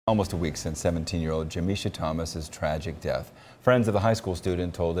Almost a week since 17-year-old Jamisha Thomas's tragic death. Friends of the high school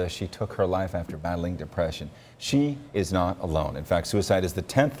student told us she took her life after battling depression. She is not alone. In fact, suicide is the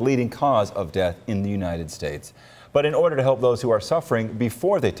 10th leading cause of death in the United States. But in order to help those who are suffering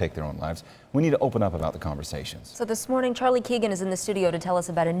before they take their own lives, we need to open up about the conversations. So this morning, Charlie Keegan is in the studio to tell us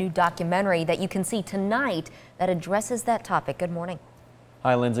about a new documentary that you can see tonight that addresses that topic. Good morning.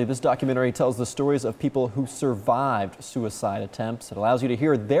 Hi, Lindsay. This documentary tells the stories of people who survived suicide attempts. It allows you to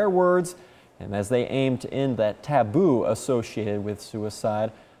hear their words, and as they aim to end that taboo associated with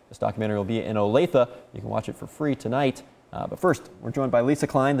suicide. This documentary will be in Olathe. You can watch it for free tonight. But first, we're joined by Lisa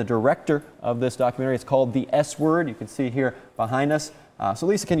Klein, the director of this documentary. It's called The S Word. You can see it here behind us. So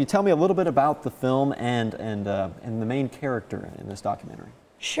Lisa, can you tell me a little bit about the film and the main character in this documentary?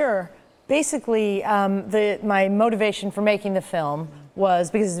 Sure. Basically, my motivation for making the film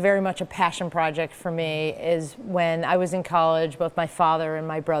was, because it's very much a passion project for me, is when I was in college, both my father and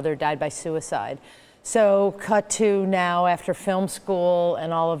my brother died by suicide. So cut to now, after film school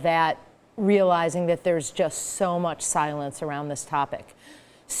and all of that, realizing that there's just so much silence around this topic.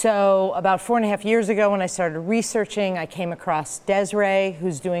 So about 4.5 years ago, when I started researching, I came across Desiree,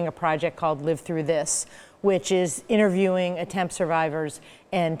 who's doing a project called Live Through This, which is interviewing attempt survivors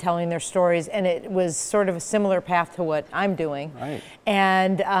and telling their stories, and it was sort of a similar path to what I'm doing. Right.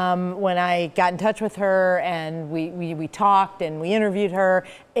 And when I got in touch with her and we talked and we interviewed her,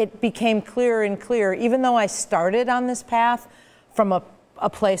 it became clearer and clearer. Even though I started on this path from a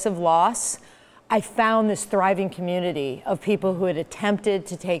place of loss, I found this thriving community of people who had attempted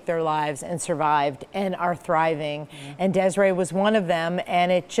to take their lives and survived and are thriving. Mm-hmm. And Desiree was one of them,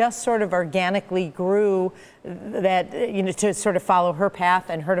 and it just sort of organically grew that, to sort of follow her path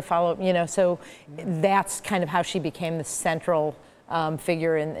and her to follow, so that's kind of how she became the central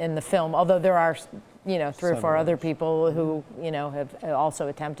figure in the film. Although there are, 3 or 4 other people who, have also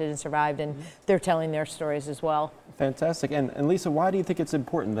attempted and survived, and they're telling their stories as well. Fantastic. And Lisa, why do you think it's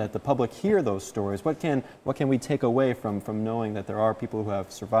important that the public hear those stories? What can we take away from knowing that there are people who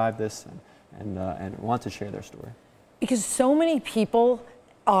have survived this and want to share their story? Because so many people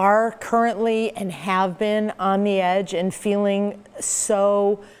are currently and have been on the edge and feeling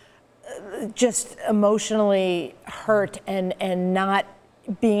so just emotionally hurt and not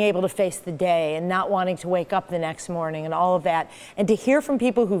being able to face the day and not wanting to wake up the next morning and all of that. And to hear from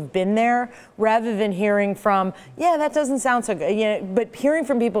people who've been there rather than hearing from, yeah, that doesn't sound so good, but hearing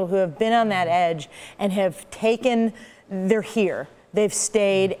from people who have been on that edge and have taken, they're here. They've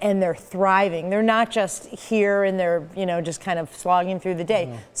stayed and they're thriving. They're not just here and they're, just kind of slogging through the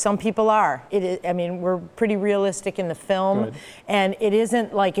day. Some people are. We're pretty realistic in the film. Good. And it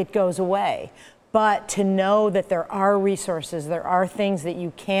isn't like it goes away. But to know that there are resources, there are things that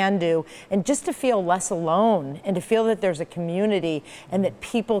you can do, and just to feel less alone and to feel that there's a community and that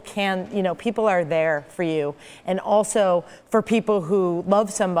people can, people are there for you. And also for people who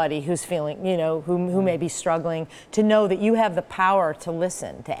love somebody who's feeling, who may be struggling, to know that you have the power to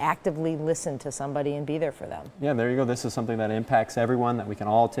listen, to actively listen to somebody and be there for them. Yeah, there you go. This is something that impacts everyone, that we can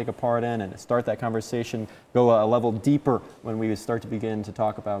all take a part in and start that conversation, go a level deeper when we start to begin to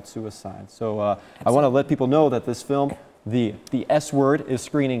talk about suicide. So I want to let people know that this film, The S Word, is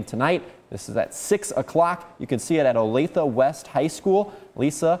screening tonight. This is at 6 o'clock. You can see it at Olathe West High School.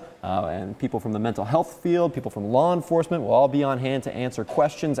 Lisa and people from the mental health field, people from law enforcement will all be on hand to answer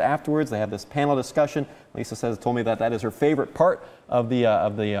questions afterwards. They have this panel discussion. Lisa told me that is her favorite part of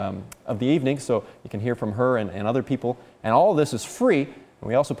the evening, so you can hear from her and other people. And all of this is free. And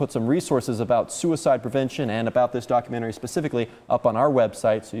we also put some resources about suicide prevention and about this documentary specifically up on our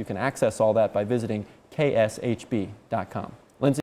website, so you can access all that by visiting kshb.com.